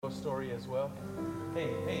your story as well. Hey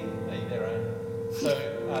there, Aaron.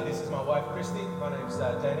 So this is my wife, Christy. My name's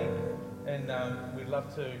Danny, and we'd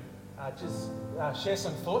love to just share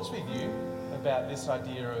some thoughts with you about this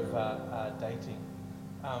idea of dating.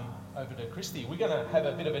 Over to Christy. We're going to have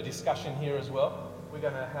a bit of a discussion here as well. We're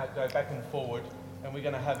going to go back and forward, and we're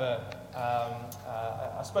going to have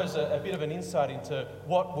I suppose a bit of an insight into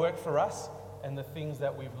what worked for us and the things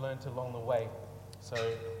that we've learnt along the way. So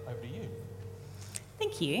over to you.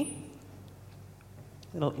 Thank you.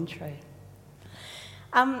 Little intro.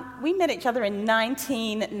 We met each other in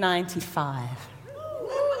 1995.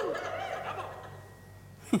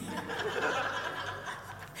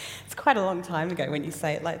 It's quite a long time ago when you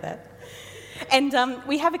say it like that. And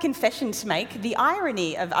we have a confession to make. The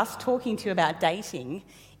irony of us talking to you about dating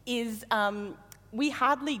is we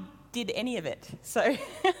hardly did any of it. So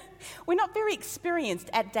we're not very experienced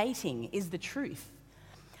at dating, is the truth.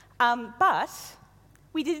 But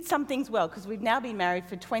we did some things well, because we've now been married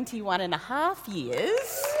for 21 and a half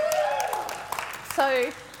years.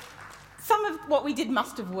 So some of what we did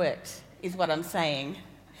must have worked, is what I'm saying.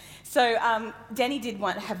 So Danny did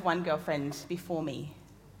have one girlfriend before me.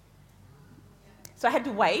 So I had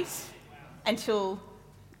to wait until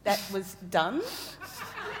that was done.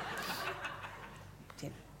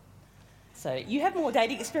 So you have more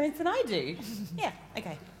dating experience than I do. Yeah,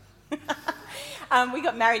 okay. We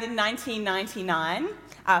got married in 1999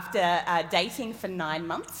 after dating for 9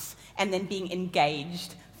 months and then being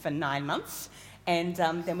engaged for 9 months. And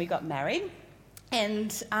then we got married.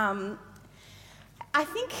 And I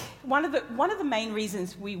think one of the main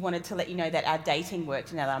reasons we wanted to let you know that our dating worked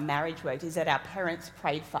and that our marriage worked is that our parents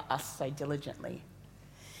prayed for us so diligently.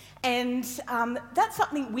 And that's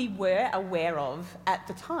something we were aware of at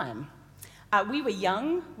the time. We were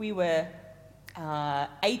young. We were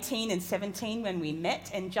 18 and 17 when we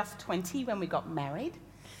met, and just 20 when we got married.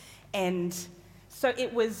 And so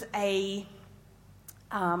it was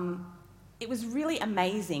really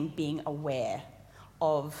amazing being aware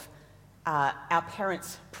of our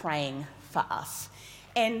parents praying for us.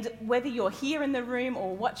 And whether you're here in the room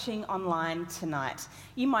or watching online tonight,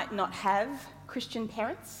 you might not have Christian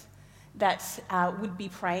parents that would be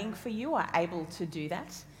praying for you or able to do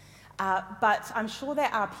that. But I'm sure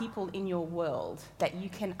there are people in your world that you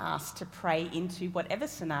can ask to pray into whatever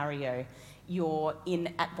scenario you're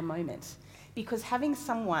in at the moment. Because having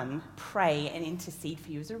someone pray and intercede for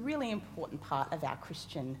you is a really important part of our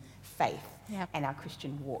Christian faith and our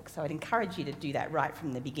Christian walk. So I'd encourage you to do that right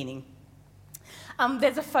from the beginning.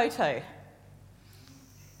 There's a photo.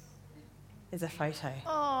 There's a photo.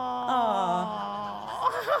 Aww.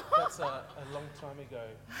 That's a long time ago.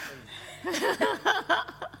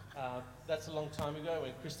 That's a long time ago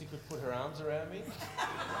when Christy could put her arms around me.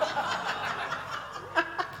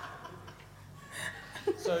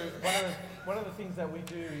 So one of the things that we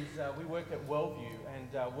do is we work at Worldview,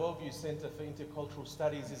 and Worldview Centre for Intercultural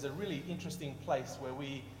Studies is a really interesting place where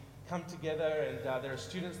we come together, and there are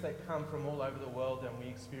students that come from all over the world, and we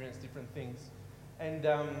experience different things. And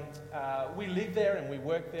we live there and we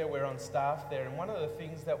work there, we're on staff there, and one of the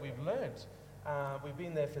things that we've learned, we've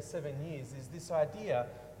been there for 7 years, is this idea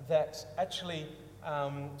that actually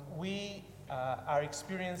we are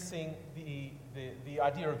experiencing the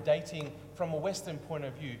idea of dating from a Western point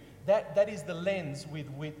of view. That is the lens with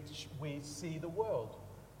which we see the world.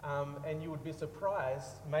 And you would be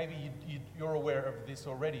surprised, maybe you're aware of this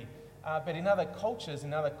already, but in other cultures,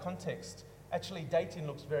 in other contexts, actually dating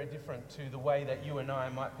looks very different to the way that you and I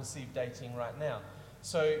might perceive dating right now.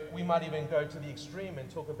 So we might even go to the extreme and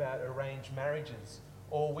talk about arranged marriages,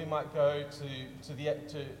 or we might go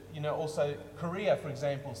to also Korea, for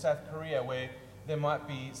example, South Korea, where there might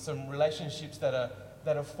be some relationships that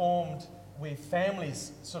are formed with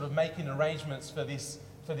families sort of making arrangements for this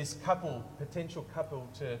potential couple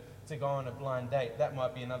to go on a blind date. That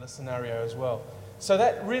might be another scenario as well. So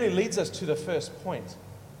that really leads us to the first point.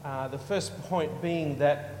 The first point being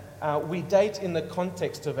that we date in the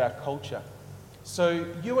context of our culture. So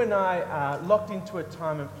you and I are locked into a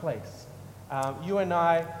time and place. You and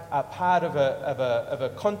I are part of a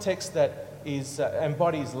context that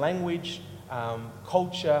embodies language,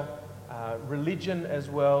 culture, religion as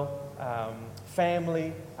well,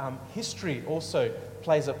 family. History also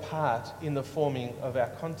plays a part in the forming of our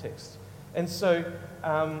context. And so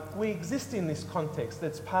we exist in this context.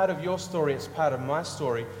 That's part of your story, it's part of my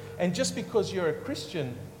story. And just because you're a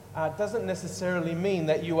Christian doesn't necessarily mean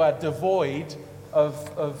that you are devoid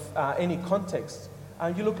of any context.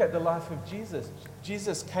 You look at the life of Jesus.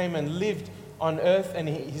 Jesus came and lived on earth, and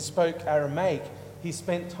he spoke Aramaic. He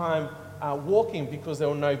spent time walking because there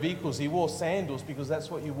were no vehicles. He wore sandals because that's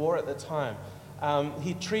what you wore at the time.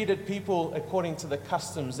 He treated people according to the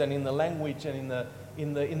customs and in the language and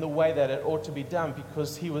in the way that it ought to be done,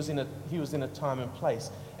 because he was in a time and place.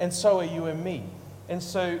 And so are you and me. And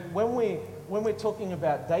so when we're talking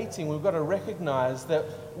about dating, we've got to recognize that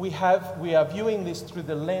we are viewing this through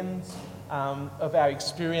the lens of our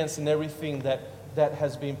experience and everything that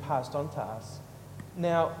has been passed on to us.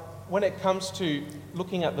 Now, when it comes to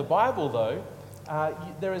looking at the Bible, though,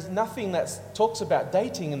 there is nothing that talks about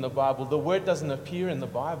dating in the Bible. The word doesn't appear in the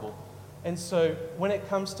Bible. And so when it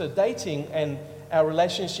comes to dating and our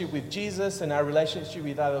relationship with Jesus and our relationship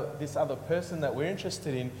with this other person that we're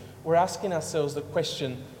interested in, we're asking ourselves the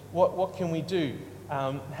question, what can we do?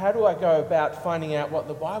 How do I go about finding out what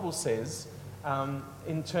the Bible says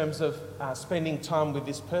in terms of spending time with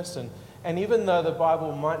this person? And even though the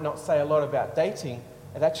Bible might not say a lot about dating,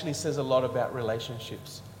 it actually says a lot about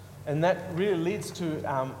relationships. And that really leads to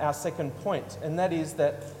our second point, and that is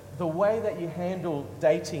that the way that you handle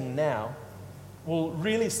dating now will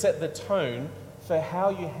really set the tone for how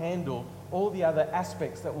you handle all the other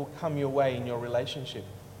aspects that will come your way in your relationship.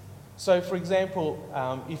 So, for example,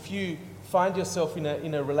 if you find yourself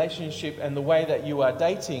in a relationship and the way that you are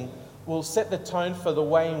dating will set the tone for the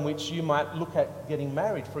way in which you might look at getting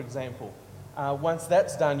married, for example. Once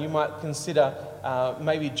that's done, you might consider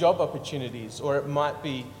maybe job opportunities, or it might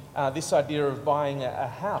be this idea of buying a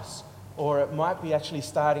house, or it might be actually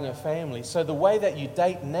starting a family. So the way that you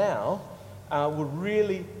date now will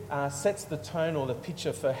really sets the tone or the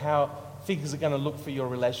picture for how things are going to look for your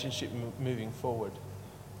relationship moving forward.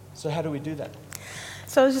 So how do we do that?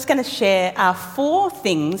 So I was just going to share 4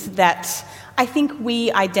 things that I think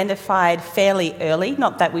we identified fairly early,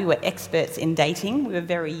 not that we were experts in dating, we were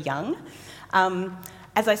very young.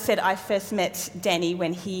 As I said, I first met Danny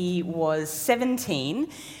when he was 17,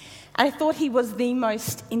 and I thought he was the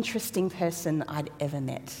most interesting person I'd ever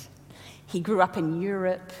met. He grew up in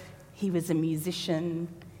Europe, he was a musician,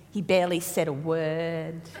 he barely said a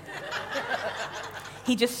word.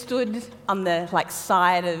 He just stood on the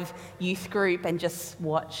side of youth group and just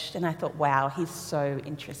watched, and I thought, wow, he's so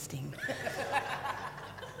interesting.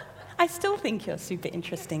 I still think you're super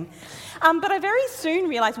interesting. But I very soon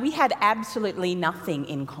realised we had absolutely nothing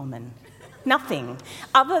in common. Nothing.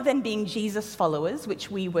 Other than being Jesus followers, which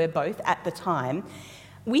we were both at the time,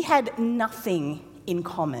 we had nothing in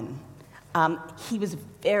common. He was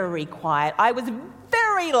very quiet. I was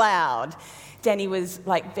very loud. Danny was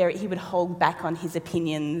he would hold back on his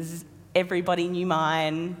opinions. Everybody knew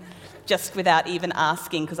mine, just without even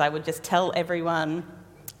asking, because I would just tell everyone.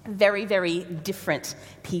 Very, very different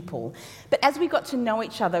people. But as we got to know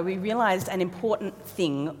each other, we realised an important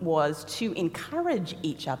thing was to encourage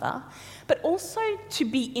each other, but also to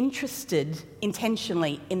be interested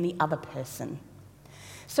intentionally in the other person.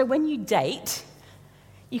 So when you date,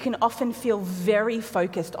 you can often feel very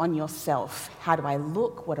focused on yourself. How do I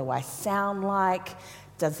look? What do I sound like?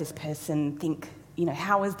 Does this person think,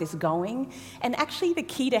 how is this going? And actually the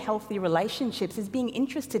key to healthy relationships is being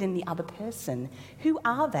interested in the other person. Who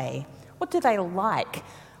are they? What do they like?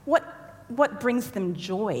 What brings them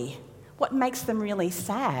joy? What makes them really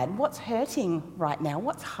sad? What's hurting right now?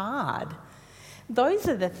 What's hard? Those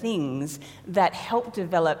are the things that help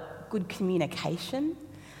develop good communication,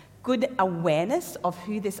 good awareness of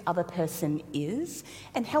who this other person is,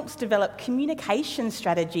 and helps develop communication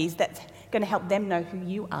strategies that's going to help them know who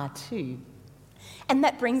you are too. And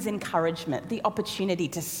that brings encouragement, the opportunity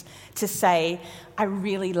to say, I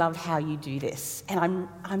really love how you do this, and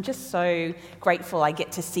I'm just so grateful I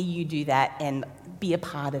get to see you do that and be a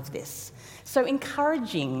part of this. So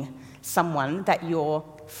encouraging someone that you're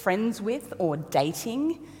friends with or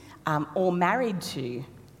dating or married to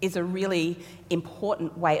is a really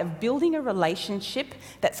important way of building a relationship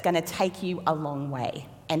that's going to take you a long way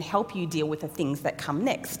and help you deal with the things that come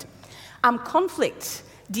next.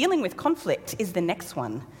 Dealing with conflict is the next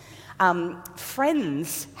one.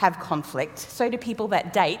 Friends have conflict, so do people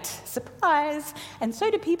that date, surprise, and so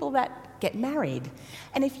do people that get married.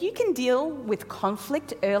 And if you can deal with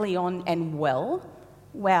conflict early on and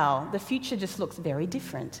wow, the future just looks very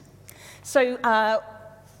different. So I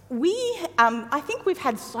think we've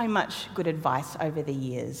had so much good advice over the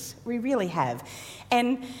years. We really have.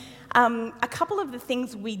 And a couple of the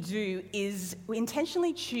things we do is we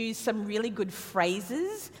intentionally choose some really good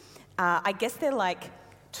phrases. I guess they're like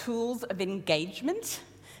tools of engagement.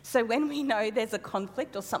 So when we know there's a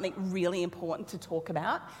conflict or something really important to talk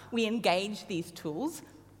about, we engage these tools.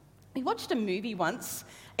 We watched a movie once.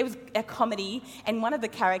 It was a comedy, and one of the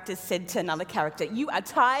characters said to another character, "You are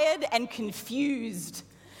tired and confused."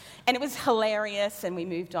 And it was hilarious, and we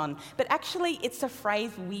moved on. But actually, it's a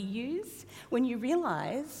phrase we use when you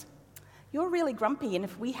realise you're really grumpy, and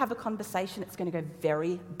if we have a conversation, it's going to go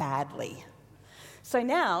very badly. So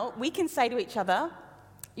now we can say to each other,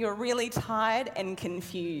 you're really tired and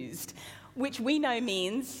confused, which we know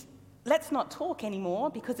means let's not talk anymore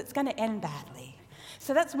because it's going to end badly.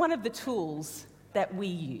 So that's one of the tools that we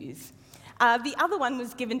use. The other one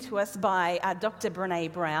was given to us by Dr.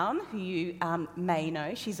 Brené Brown, who you may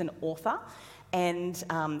know. She's an author and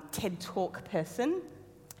TED Talk person.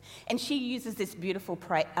 And she uses this beautiful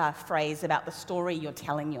phrase about the story you're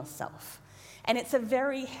telling yourself. And it's a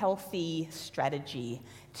very healthy strategy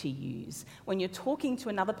to use. When you're talking to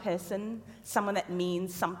another person, someone that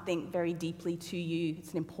means something very deeply to you,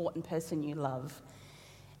 it's an important person you love,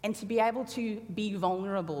 and to be able to be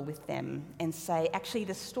vulnerable with them and say, actually,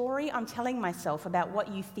 the story I'm telling myself about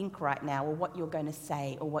what you think right now or what you're going to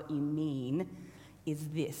say or what you mean is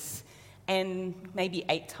this. And maybe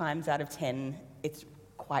 8 times out of 10, it's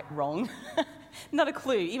quite wrong. Not a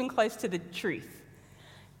clue, even close to the truth.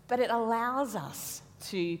 But it allows us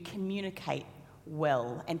to communicate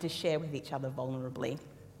well and to share with each other vulnerably.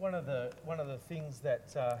 One of the things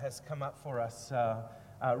that has come up for us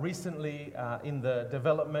recently in the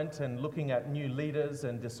development and looking at new leaders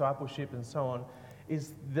and discipleship and so on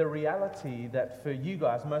is the reality that for you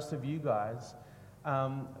guys, most of you guys,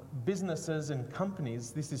 businesses and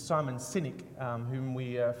companies, this is Simon Sinek, whom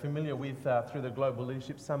we are familiar with through the Global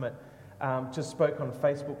Leadership Summit, just spoke on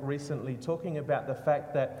Facebook recently talking about the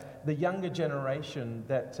fact that the younger generation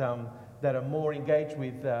that are more engaged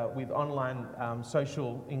with online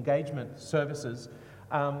social engagement services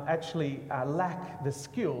actually lack the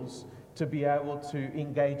skills to be able to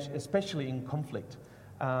engage, especially in conflict.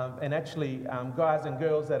 And actually, guys and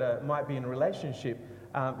girls that might be in a relationship,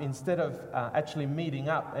 instead of actually meeting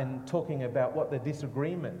up and talking about what the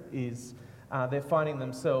disagreement is, they're finding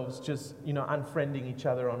themselves just, unfriending each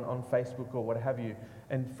other on Facebook or what have you,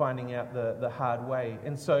 and finding out the hard way.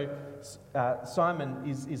 And so Simon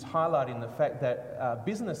is highlighting the fact that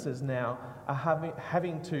businesses now are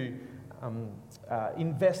having to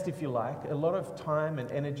invest, if you like, a lot of time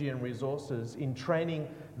and energy and resources in training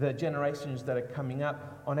the generations that are coming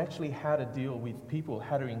up on actually how to deal with people,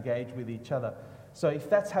 how to engage with each other. So if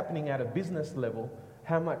that's happening at a business level,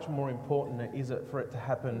 how much more important is it for it to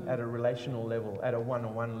happen at a relational level, at a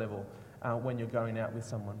one-on-one level, when you're going out with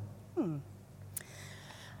someone? We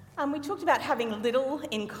talked about having little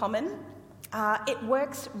in common. It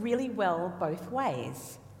works really well both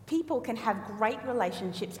ways. People can have great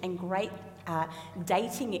relationships and great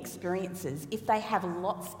dating experiences if they have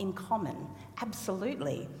lots in common.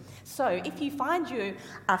 Absolutely. So if you find you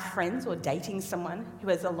are friends or dating someone who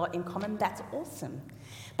has a lot in common, that's awesome.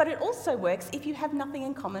 But it also works if you have nothing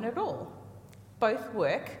in common at all. Both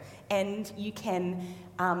work, and you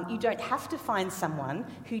don't have to find someone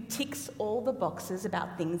who ticks all the boxes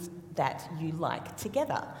about things that you like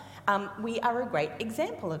together. We are a great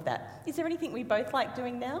example of that. Is there anything we both like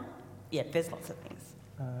doing now? Yeah, there's lots of things.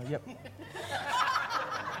 Yep.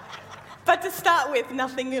 But to start with,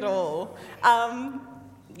 nothing at all.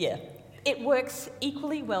 It works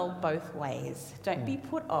equally well both ways. Don't be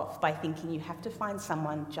put off by thinking you have to find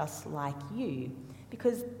someone just like you,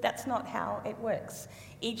 because that's not how it works.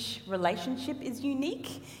 Each relationship is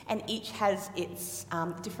unique, and each has its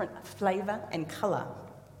different flavour and colour.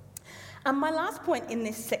 My last point in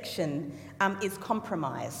this section is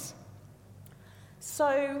compromise.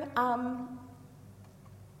 So,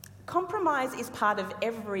 compromise is part of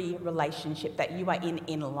every relationship that you are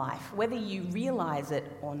in life, whether you realise it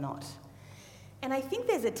or not. And I think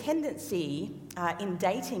there's a tendency, in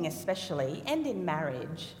dating especially, and in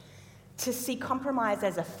marriage, to see compromise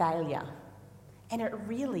as a failure. And it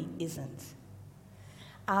really isn't.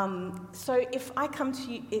 So if I come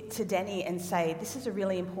to Danny and say, this is a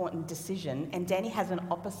really important decision, and Danny has an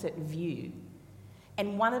opposite view,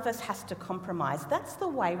 and one of us has to compromise, that's the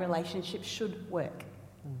way relationships should work.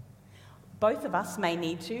 Both of us may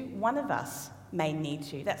need to, one of us may need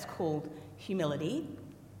to. That's called humility,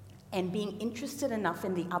 and being interested enough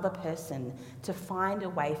in the other person to find a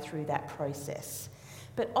way through that process.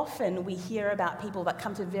 But often we hear about people that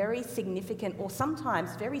come to very significant or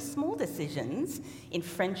sometimes very small decisions in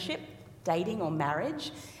friendship, dating or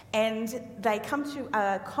marriage, and they come to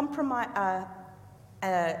a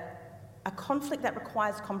conflict that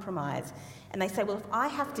requires compromise. And they say, well, if I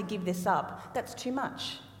have to give this up, that's too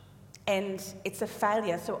much. And it's a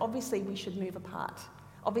failure, so obviously we should move apart.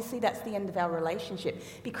 Obviously that's the end of our relationship,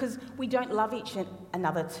 because we don't love each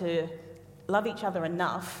other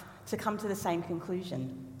enough to come to the same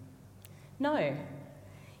conclusion. No.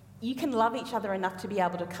 you can love each other enough to be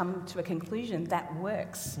able to come to a conclusion that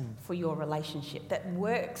works for your relationship, that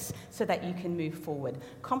works so that you can move forward.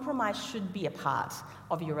 Compromise should be a part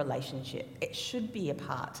of your relationship. It should be a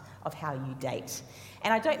part of how you date.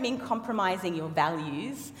 And I don't mean compromising your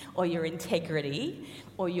values or your integrity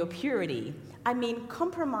or your purity. I mean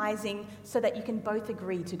compromising so that you can both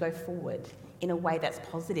agree to go forward in a way that's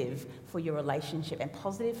positive for your relationship and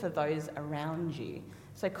positive for those around you.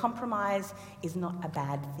 So compromise is not a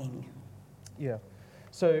bad thing. Yeah.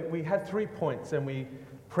 So we had 3 points and we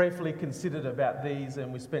prayerfully considered about these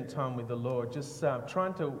and we spent time with the Lord, just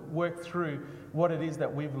trying to work through what it is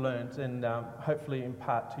that we've learned and hopefully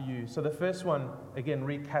impart to you. So the first one, again,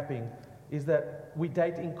 recapping, is that we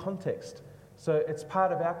date in context. So it's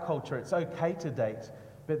part of our culture. It's okay to date.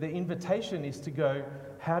 But the invitation is to go,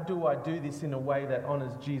 how do I do this in a way that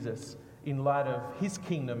honours Jesus in light of his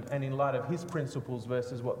kingdom and in light of his principles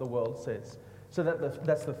versus what the world says? So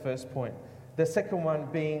that's the first point. The second one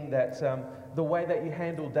being that the way that you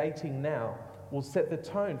handle dating now will set the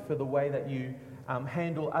tone for the way that you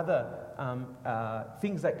handle other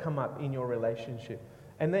things that come up in your relationship.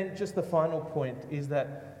 And then just the final point is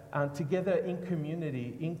that together in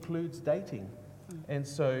community includes dating. And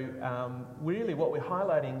so really what we're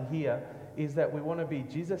highlighting here is that we want to be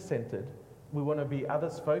Jesus-centered, we want to be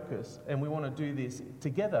others-focused, and we want to do this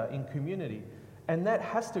together in community. And that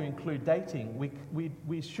has to include dating.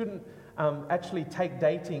 We shouldn't actually take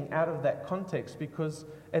dating out of that context because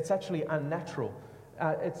it's actually unnatural.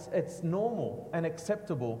 It's normal and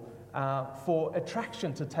acceptable for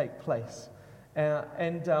attraction to take place.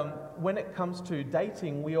 And when it comes to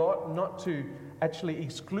dating, we ought not to actually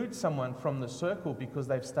exclude someone from the circle because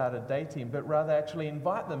they've started dating, but rather actually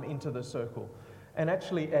invite them into the circle. And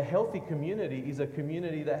actually, a healthy community is a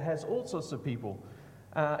community that has all sorts of people.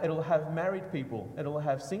 It'll have married people, it'll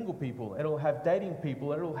have single people, it'll have dating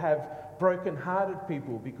people, it'll have broken-hearted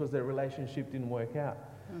people because their relationship didn't work out.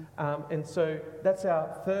 And so that's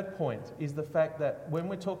our third point, is the fact that when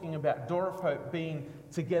we're talking about Door of Hope being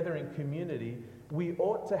together in community, we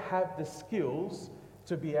ought to have the skills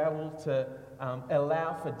to be able to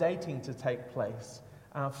allow for dating to take place,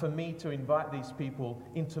 for me to invite these people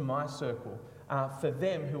into my circle, for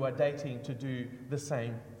them who are dating to do the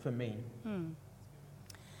same for me.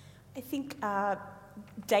 I think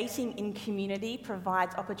dating in community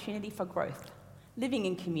provides opportunity for growth. Living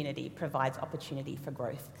in community provides opportunity for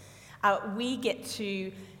growth. We get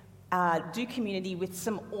to do community with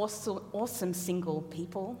some awesome single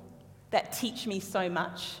people that teach me so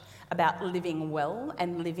much about living well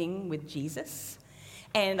and living with Jesus.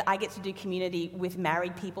 And I get to do community with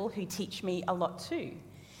married people who teach me a lot too.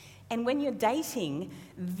 And when you're dating,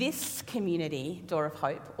 this community, Door of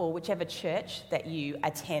Hope, or whichever church that you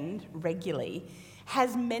attend regularly,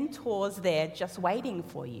 has mentors there just waiting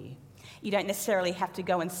for you. You don't necessarily have to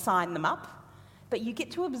go and sign them up, but you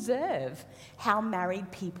get to observe how married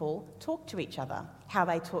people talk to each other, how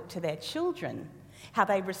they talk to their children, how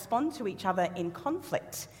they respond to each other in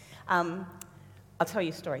conflict. I'll tell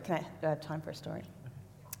you a story. Can I have time for a story?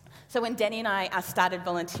 So when Danny and I started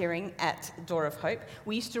volunteering at Door of Hope,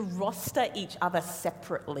 we used to roster each other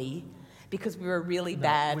separately because we were really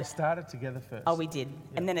bad. We started together first. Oh, we did. Yeah.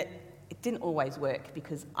 And then it didn't always work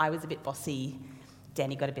because I was a bit bossy,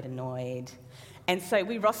 Danny got a bit annoyed. And so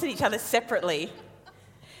we rostered each other separately.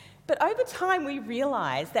 But over time, we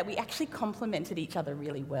realised that we actually complemented each other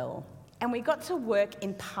really well. And we got to work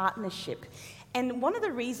in partnership. And one of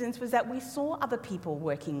the reasons was that we saw other people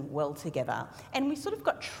working well together. And we sort of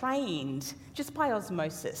got trained just by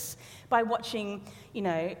osmosis, by watching,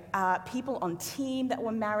 people on team that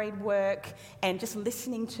were married work and just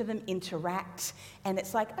listening to them interact. And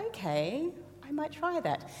it's like, okay, I might try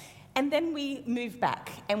that. And then we moved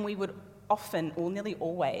back and we would often, or nearly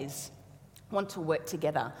always, want to work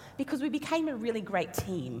together because we became a really great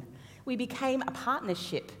team. We became a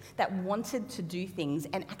partnership that wanted to do things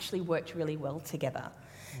and actually worked really well together.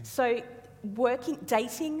 So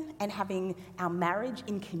dating and having our marriage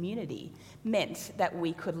in community meant that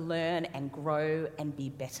we could learn and grow and be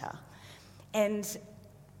better. And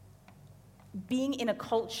being in a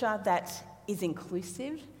culture that is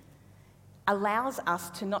inclusive allows us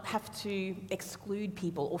to not have to exclude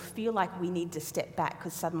people or feel like we need to step back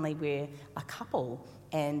because suddenly we're a couple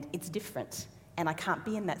and it's different. And I can't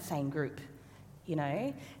be in that same group,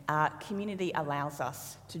 Community allows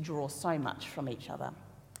us to draw so much from each other.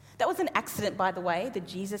 That was an accident, by the way, the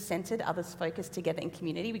Jesus-centered, others-focused together in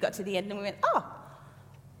community. We got to the end and we went, oh,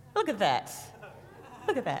 look at that.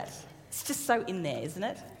 Look at that. It's just so in there, isn't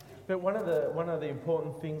it? But one of the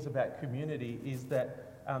important things about community is that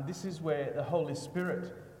this is where the Holy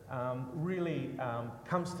Spirit really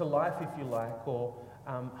comes to life, if you like, or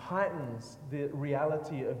heightens the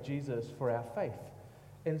reality of Jesus for our faith.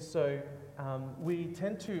 And so we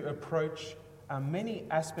tend to approach many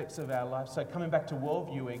aspects of our life. So coming back to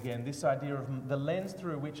worldview again, this idea of the lens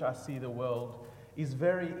through which I see the world is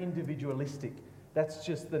very individualistic. That's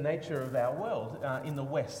just the nature of our world in the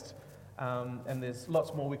West. And there's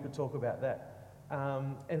lots more we could talk about that.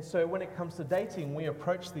 And so when it comes to dating, we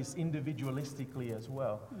approach this individualistically as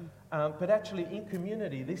well. But actually in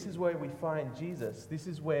community, this is where we find Jesus. This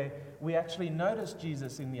is where we actually notice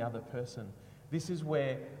Jesus in the other person. This is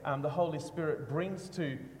where the Holy Spirit brings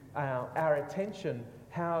to our attention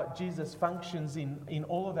how Jesus functions in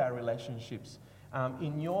all of our relationships.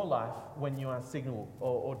 In your life when you are single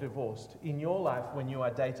or divorced. In your life when you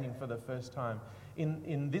are dating for the first time.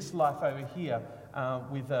 In this life over here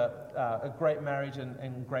with a great marriage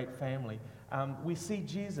and great family. We see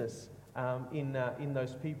Jesus in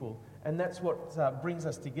those people. And that's what brings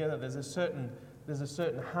us together. There's a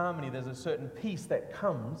certain harmony, there's a certain peace that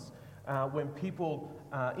comes when people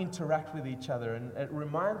interact with each other. And it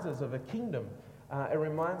reminds us of a kingdom. It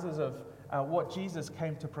reminds us of what Jesus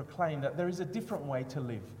came to proclaim, that there is a different way to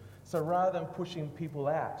live. So rather than pushing people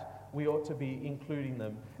out, we ought to be including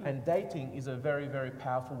them. And dating is a very, very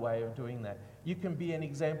powerful way of doing that. You can be an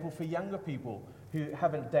example for younger people who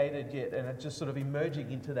haven't dated yet and are just sort of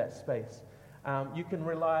emerging into that space. You can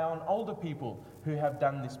rely on older people who have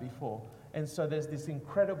done this before. And so there's this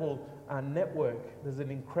incredible network, there's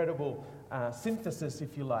an incredible synthesis,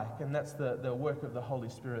 if you like, and that's the work of the Holy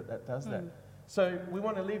Spirit that does that. So we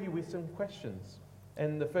want to leave you with some questions.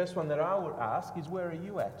 And the first one that I would ask is, where are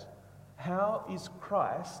you at? How is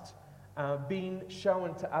Christ being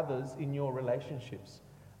shown to others in your relationships?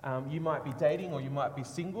 You might be dating, or you might be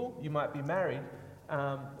single, you might be married.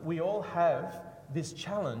 We all have this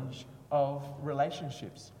challenge of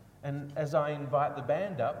relationships. And as I invite the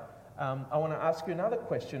band up, I want to ask you another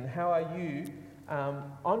question. How are you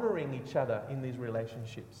honouring each other in these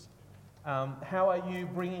relationships? How are you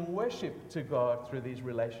bringing worship to God through these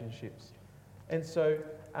relationships? And so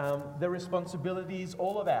the responsibility is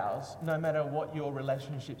all of ours, no matter what your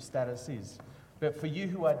relationship status is. But for you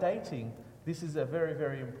who are dating, this is a very,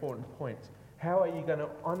 very important point. How are you going to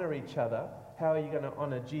honour each other? How are you going to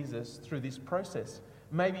honour Jesus through this process?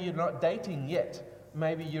 Maybe you're not dating yet.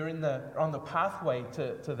 Maybe you're on the pathway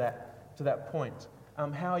to that point.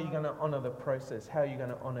 How are you going to honour the process? How are you going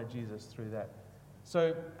to honour Jesus through that?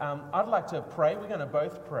 So I'd like to pray. We're going to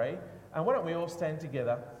both pray. Why don't we all stand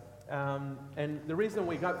together? And the reason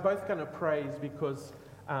we're both going to pray is because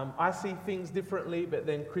I see things differently, but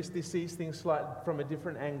then Christy sees things slightly from a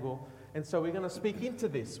different angle. And so we're going to speak into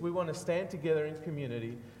this. We want to stand together in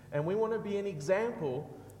community, and we want to be an example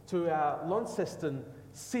to our Launceston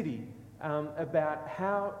city about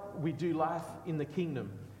how we do life in the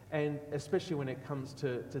kingdom, and especially when it comes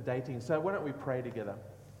to dating. So why don't we pray together?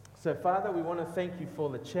 So Father, we want to thank you for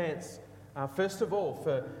the chance, first of all,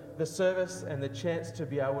 for the service and the chance to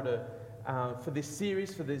be able to, for this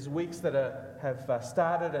series, for these weeks that have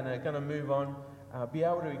started and are going to move on, be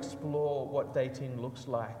able to explore what dating looks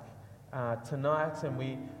like tonight. And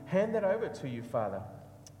we hand that over to you, Father.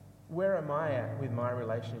 Where am I at with my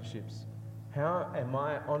relationships? How am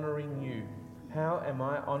I honouring you? How am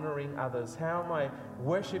I honouring others? How am I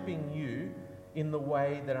worshipping you in the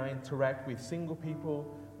way that I interact with single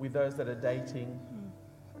people, with those that are dating?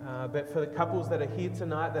 But for the couples that are here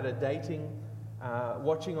tonight that are dating,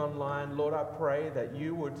 watching online, Lord, I pray that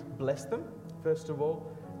you would bless them, first of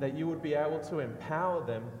all, that you would be able to empower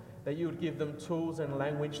them, that you would give them tools and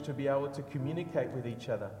language to be able to communicate with each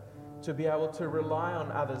other, to be able to rely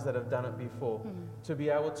on others that have done it before, to be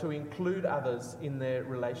able to include others in their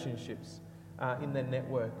relationships, in their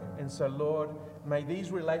network. And so, Lord, may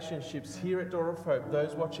these relationships here at Door of Hope,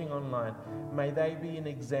 those watching online, may they be an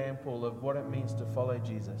example of what it means to follow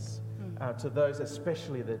Jesus, to those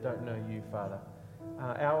especially that don't know you, Father.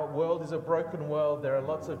 Our world is a broken world. There are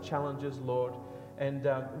lots of challenges, Lord, and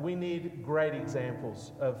we need great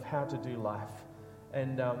examples of how to do life.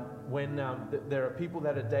 And when there are people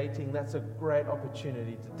that are dating, that's a great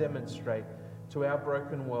opportunity to demonstrate to our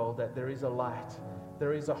broken world that there is a light,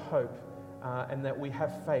 there is a hope, and that we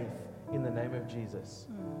have faith in the name of Jesus.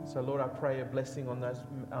 So, Lord, I pray a blessing on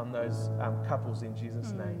those couples in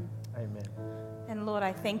Jesus' name. Amen. And Lord,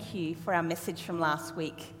 I thank you for our message from last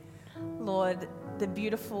week. Lord, the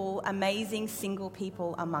beautiful, amazing single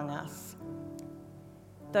people among us.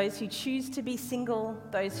 Those who choose to be single,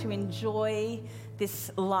 those who enjoy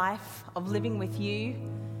this life of living with you.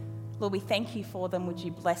 Lord, we thank you for them. Would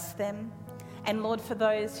you bless them? And Lord, for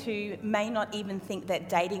those who may not even think that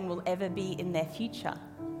dating will ever be in their future,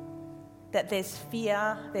 that there's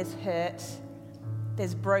fear, there's hurt,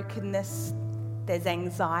 there's brokenness, there's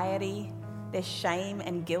anxiety, there's shame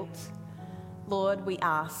and guilt. Lord, we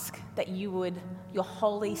ask that your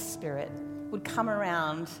Holy Spirit would come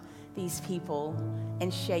around these people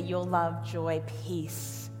and share your love, joy,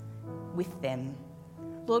 peace with them.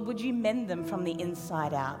 Lord, would you mend them from the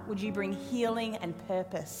inside out? Would you bring healing and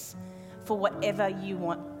purpose for whatever you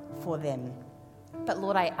want for them? But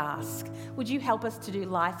Lord, I ask, would you help us to do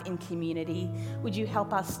life in community? Would you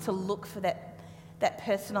help us to look for that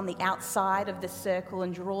person on the outside of the circle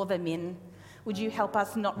and draw them in? Would you help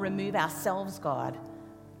us not remove ourselves, God,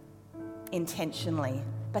 intentionally,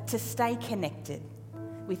 but to stay connected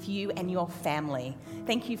with you and your family?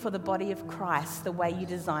 Thank you for the body of Christ, the way you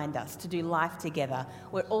designed us to do life together.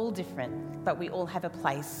 We're all different, but we all have a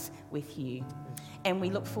place with you. And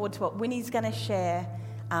we look forward to what Winnie's going to share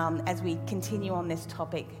as we continue on this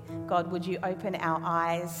topic. God, would you open our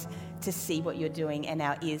eyes to see what you're doing and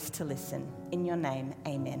our ears to listen? In your name,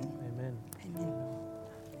 amen. Amen. Amen.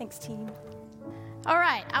 Thanks, team. All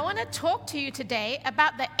right, I want to talk to you today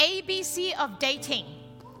about the ABC of dating.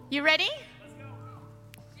 You ready? Let's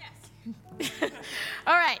go. Yes.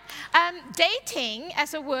 All right. Dating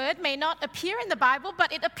as a word may not appear in the Bible,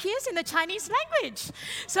 but it appears in the Chinese language.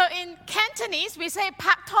 So in Cantonese, we say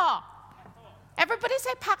pak to. Everybody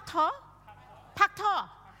say pak to? Pak to.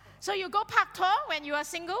 So you go pak to when you are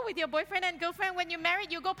single with your boyfriend and girlfriend. When you're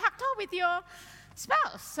married, you go pak to with your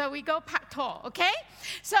spouse. So we go pak to, okay?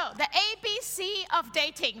 So the ABC of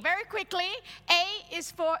dating. Very quickly, A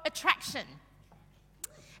is for attraction.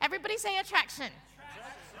 Everybody say attraction.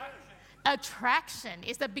 Attraction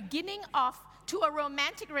is the beginning to a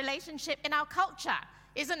romantic relationship in our culture,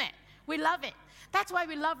 isn't it? We love it. That's why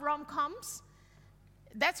we love rom-coms.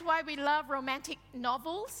 That's why we love romantic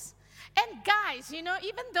novels. And guys,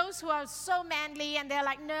 even those who are so manly and they're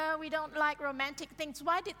like, no, we don't like romantic things.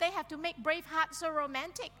 Why did they have to make Braveheart so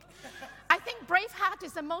romantic? I think Braveheart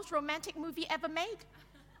is the most romantic movie ever made.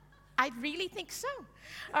 I really think so.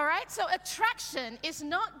 All right? So attraction is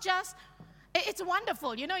not just, it's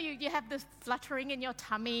wonderful. You have this fluttering in your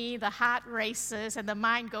tummy, the heart races, and the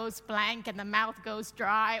mind goes blank, and the mouth goes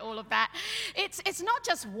dry, all of that. It's not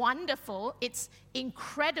just wonderful, it's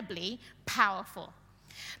incredibly powerful.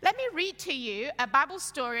 Let me read to you a Bible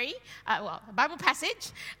story, a Bible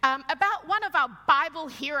passage about one of our Bible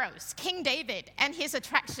heroes, King David, and his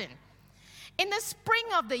attraction. In the spring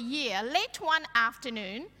of the year, late one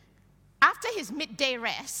afternoon, after his midday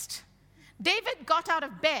rest, David got out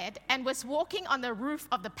of bed and was walking on the roof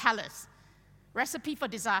of the palace. Recipe for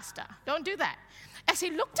disaster. Don't do that. As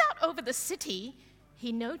he looked out over the city,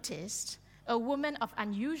 he noticed a woman of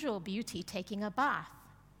unusual beauty taking a bath.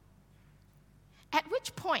 At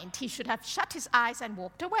which point he should have shut his eyes and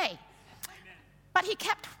walked away. But he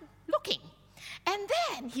kept looking. And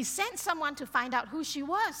then he sent someone to find out who she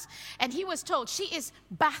was. And he was told she is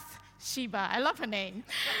Bathsheba. I love her name.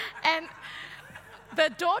 And the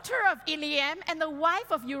daughter of Eliam and the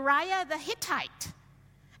wife of Uriah the Hittite.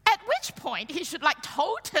 At which point he should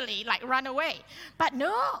totally run away. But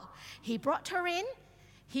no, he brought her in,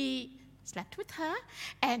 he slept with her,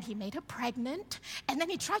 and he made her pregnant, and then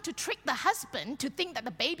he tried to trick the husband to think that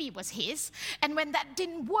the baby was his, and when that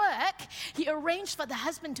didn't work, he arranged for the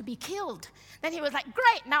husband to be killed. Then he was like,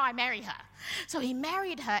 great, now I marry her. So he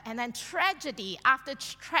married her, and then tragedy after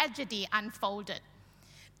tragedy unfolded.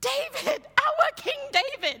 David, our King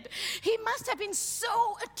David, he must have been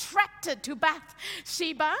so attracted to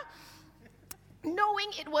Bathsheba, knowing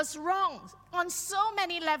it was wrong on so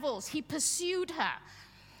many levels. He pursued her.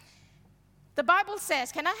 The Bible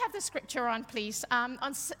says, can I have the scripture on, please?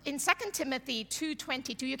 In 2 Timothy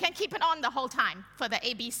 2:22, you can keep it on the whole time for the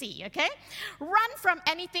ABC, okay? Run from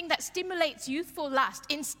anything that stimulates youthful lust.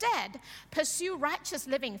 Instead, pursue righteous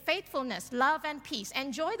living, faithfulness, love, and peace.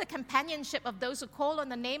 Enjoy the companionship of those who call on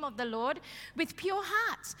the name of the Lord with pure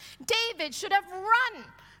hearts. David should have run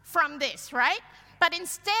from this, right? But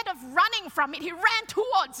instead of running from it, he ran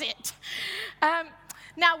towards it.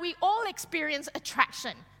 Now, we all experience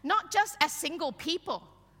attraction, not just as single people,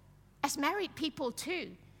 as married people too.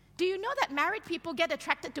 Do you know that married people get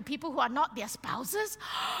attracted to people who are not their spouses?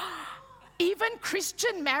 Even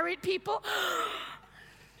Christian married people?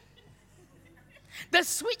 The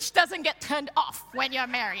switch doesn't get turned off when you're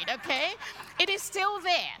married, okay? It is still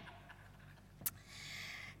there.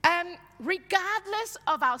 Regardless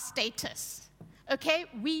of our status, okay,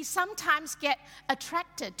 we sometimes get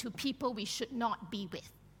attracted to people we should not be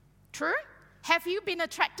with. True? Have you been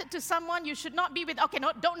attracted to someone you should not be with? Okay,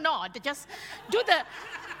 no, don't nod. Just do the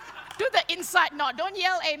inside nod. Don't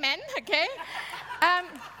yell amen, okay?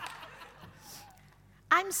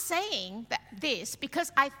 I'm saying this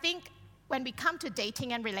because I think when we come to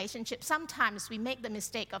dating and relationships, sometimes we make the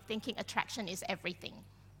mistake of thinking attraction is everything.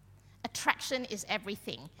 Attraction is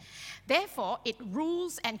everything. Therefore, it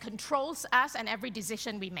rules and controls us and every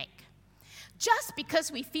decision we make. Just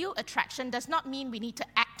because we feel attraction does not mean we need to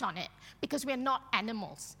act on it, because we're not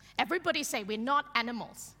animals. Everybody say, we're not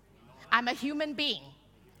animals. I'm a human being.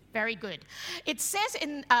 Very good. It says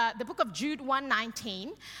in the book of Jude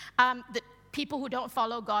 1:19 that people who don't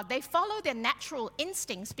follow God, they follow their natural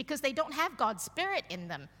instincts because they don't have God's Spirit in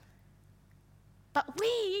them. But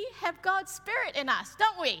we have God's Spirit in us,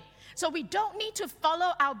 don't we? So we don't need to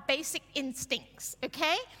follow our basic instincts,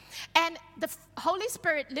 okay? And the Holy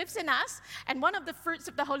Spirit lives in us, and one of the fruits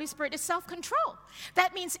of the Holy Spirit is self-control.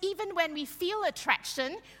 That means even when we feel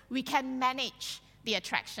attraction, we can manage the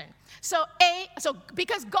attraction. So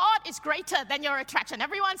because God is greater than your attraction.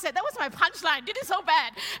 Everyone said, that was my punchline, did it so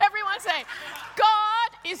bad. Everyone say, God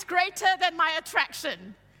is greater than my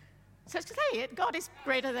attraction. So say it, God is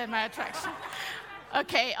greater than my attraction.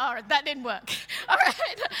 Okay, all right, that didn't work. All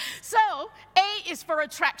right, so A is for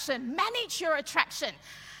attraction. Manage your attraction.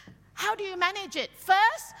 How do you manage it?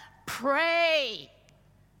 First, pray.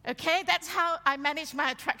 Okay, that's how I managed my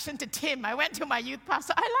attraction to Tim. I went to my youth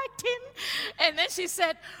pastor, I liked him. And then she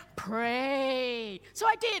said, pray. So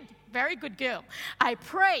I did. Very good girl. I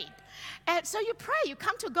prayed. And so you pray, you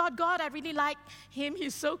come to God. God, I really like him.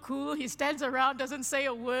 He's so cool. He stands around, doesn't say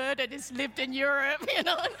a word, and he's lived in Europe, you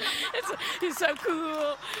know. He's so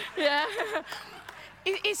cool. Yeah.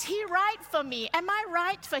 Is he right for me? Am I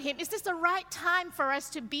right for him? Is this the right time for us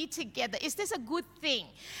to be together? Is this a good thing?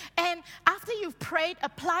 And after you've prayed,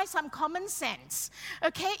 apply some common sense.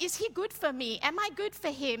 Okay, is he good for me? Am I good for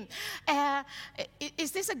him?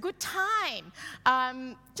 Is this a good time?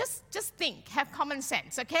 Just think, have common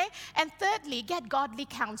sense, okay? And thirdly, get godly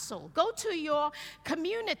counsel. Go to your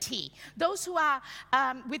community, those who are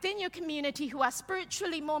within your community who are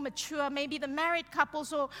spiritually more mature, maybe the married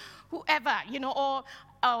couples or whoever, you know,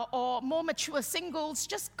 or more mature singles.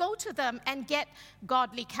 Just go to them and get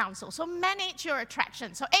godly counsel. So manage your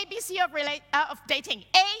attraction. So ABC of dating.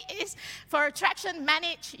 A is for attraction,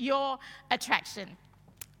 manage your attraction.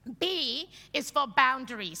 B is for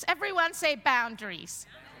boundaries. Everyone say boundaries.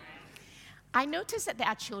 I noticed that there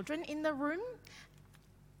are children in the room.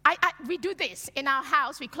 We do this in our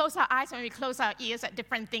house. We close our eyes and we close our ears at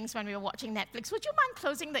different things when we're watching Netflix. Would you mind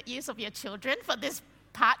closing the ears of your children for this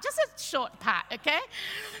part? Just a short part, okay?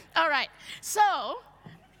 All right. So,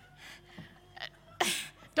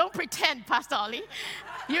 don't pretend, Pastor Ollie.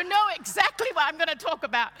 You know exactly what I'm going to talk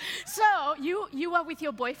about. So, you are with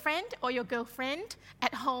your boyfriend or your girlfriend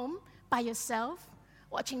at home by yourself,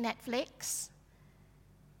 watching Netflix.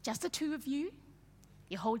 Just the two of you.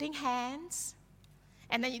 You're holding hands.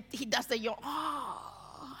 And then he does the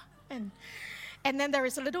and then there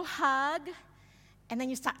is a little hug. And then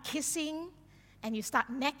you start kissing. And you start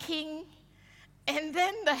necking. And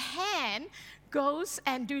then the hand goes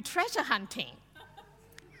and do treasure hunting.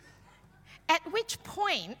 At which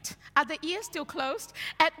point, are the ears still closed?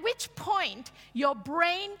 At which point, your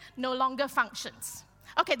brain no longer functions.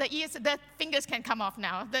 Okay, the fingers can come off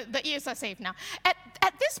now. The ears are safe now.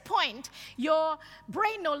 At this point, your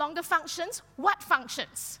brain no longer functions. What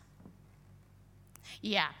functions?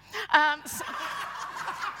 Yeah.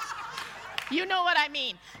 You know what I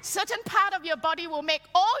mean. Certain part of your body will make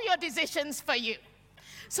all your decisions for you.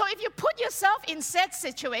 So if you put yourself in said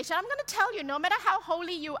situation, I'm going to tell you, no matter how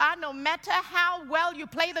holy you are, no matter how well you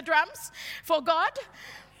play the drums for God,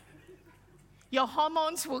 your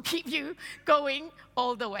hormones will keep you going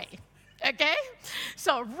all the way. Okay?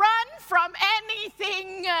 So run from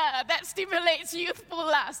anything that stimulates youthful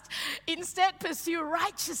lust. Instead, pursue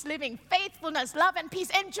righteous living, faithfulness, love, and peace.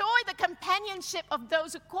 Enjoy the companionship of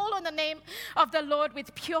those who call on the name of the Lord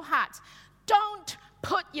with pure hearts. Don't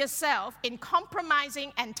put yourself in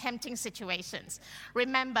compromising and tempting situations.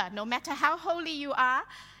 Remember, no matter how holy you are,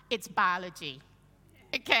 it's biology.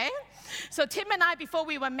 Okay? So Tim and I, before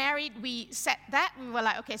we were married, we set that. We were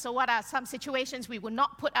like, okay, so what are some situations we will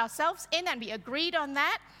not put ourselves in? And we agreed on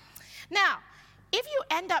that. Now, if you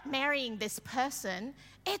end up marrying this person,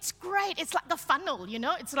 it's great. It's like the funnel, you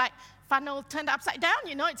know? It's like funnel turned upside down,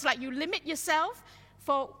 you know? It's like you limit yourself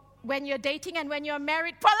for when you're dating, and when you're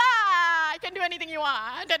married, voila, you can do anything you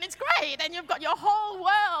want, and it's great, and you've got your whole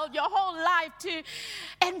world, your whole life to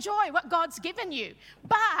enjoy what God's given you.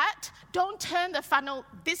 But don't turn the funnel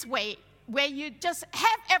this way, where you just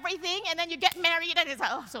have everything, and then you get married, and it's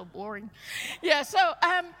like, oh, so boring. Yeah, so,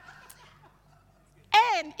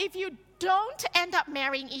 and if you don't end up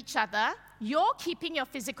marrying each other, you're keeping your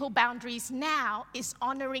physical boundaries now is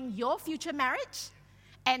honoring your future marriage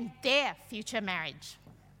and their future marriage.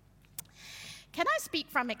 Can I speak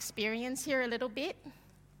from experience here a little bit?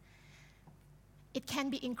 It can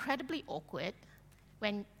be incredibly awkward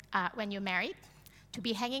when you're married to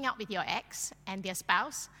be hanging out with your ex and their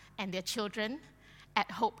spouse and their children at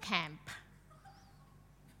Hope Camp.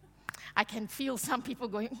 I can feel some people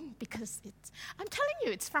going, because I'm telling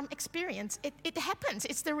you, it's from experience. It happens.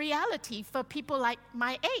 It's the reality for people like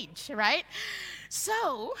my age, right?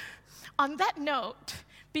 So, on that note,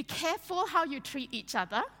 be careful how you treat each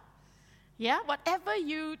other. Yeah, whatever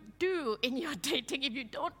you do in your dating, if you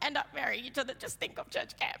don't end up marrying each other, just think of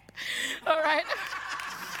church camp. All right?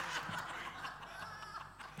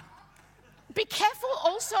 Be careful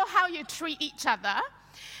also how you treat each other.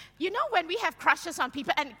 You know, when we have crushes on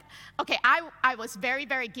people, and okay, I was very,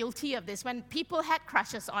 very guilty of this. When people had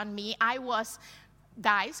crushes on me,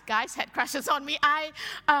 guys had crushes on me, I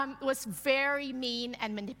was very mean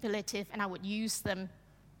and manipulative, and I would use them.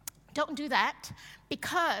 Don't do that,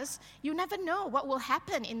 because you never know what will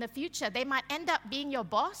happen in the future. They might end up being your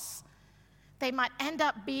boss. They might end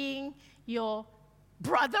up being your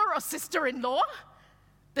brother or sister-in-law,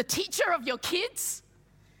 the teacher of your kids,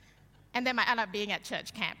 and they might end up being at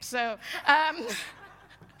church camp. So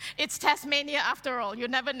it's Tasmania after all. You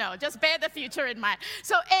never know. Just bear the future in mind.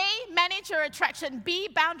 So A, manage your attraction. B,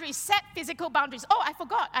 boundaries. Set physical boundaries. Oh, I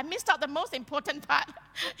forgot. I missed out the most important part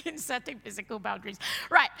in setting physical boundaries.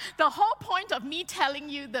 Right. The whole point of me telling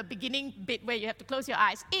you the beginning bit where you have to close your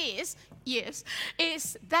eyes is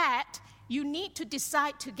that you need to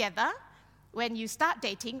decide together when you start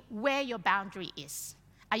dating where your boundary is.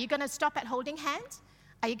 Are you going to stop at holding hands?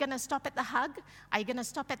 Are you going to stop at the hug? Are you going to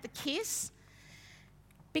stop at the kiss?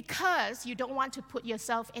 Because you don't want to put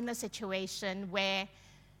yourself in a situation where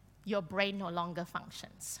your brain no longer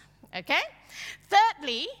functions. Okay?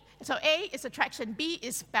 Thirdly, so A is attraction, B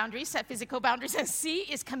is boundaries, set physical boundaries, and C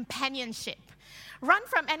is companionship. Run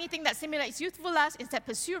from anything that simulates youthful lust. Instead,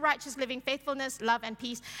 pursue righteous living, faithfulness, love, and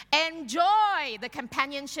peace. Enjoy the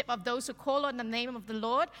companionship of those who call on the name of the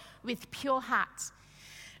Lord with pure hearts.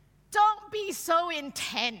 Don't be so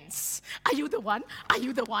intense. Are you the one? Are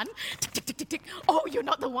you the one? Tick, tick, tick, tick, tick. Oh, you're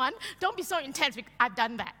not the one? Don't be so intense. I've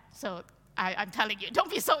done that. So I'm telling you, don't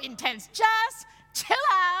be so intense. Just chill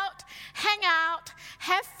out, hang out,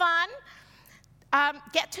 have fun,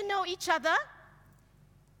 get to know each other.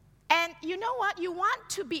 And you know what? You want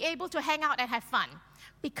to be able to hang out and have fun.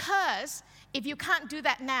 Because if you can't do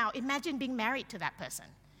that now, imagine being married to that person.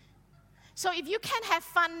 So if you can have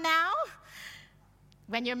fun now,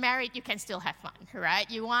 when you're married, you can still have fun, right?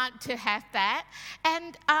 You want to have that.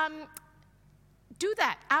 And do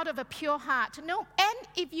that out of a pure heart. No, and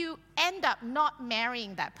if you end up not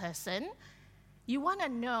marrying that person, you want to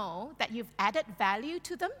know that you've added value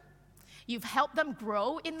to them. You've helped them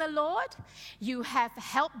grow in the Lord. You have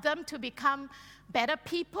helped them to become better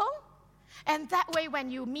people. And that way,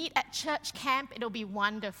 when you meet at church camp, it'll be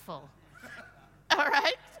wonderful. All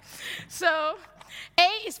right? So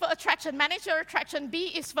A is for attraction, manage your attraction. B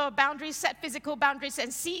is for boundaries, set physical boundaries.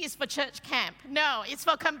 And C is for church camp. No, it's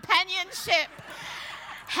for companionship.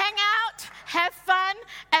 Hang out, have fun,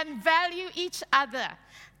 and value each other.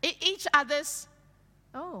 Each other's,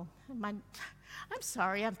 I'm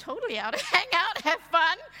sorry, I'm totally out. Hang out, have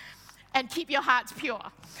fun, and keep your hearts pure.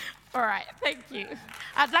 All right, thank you.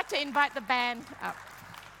 I'd like to invite the band up.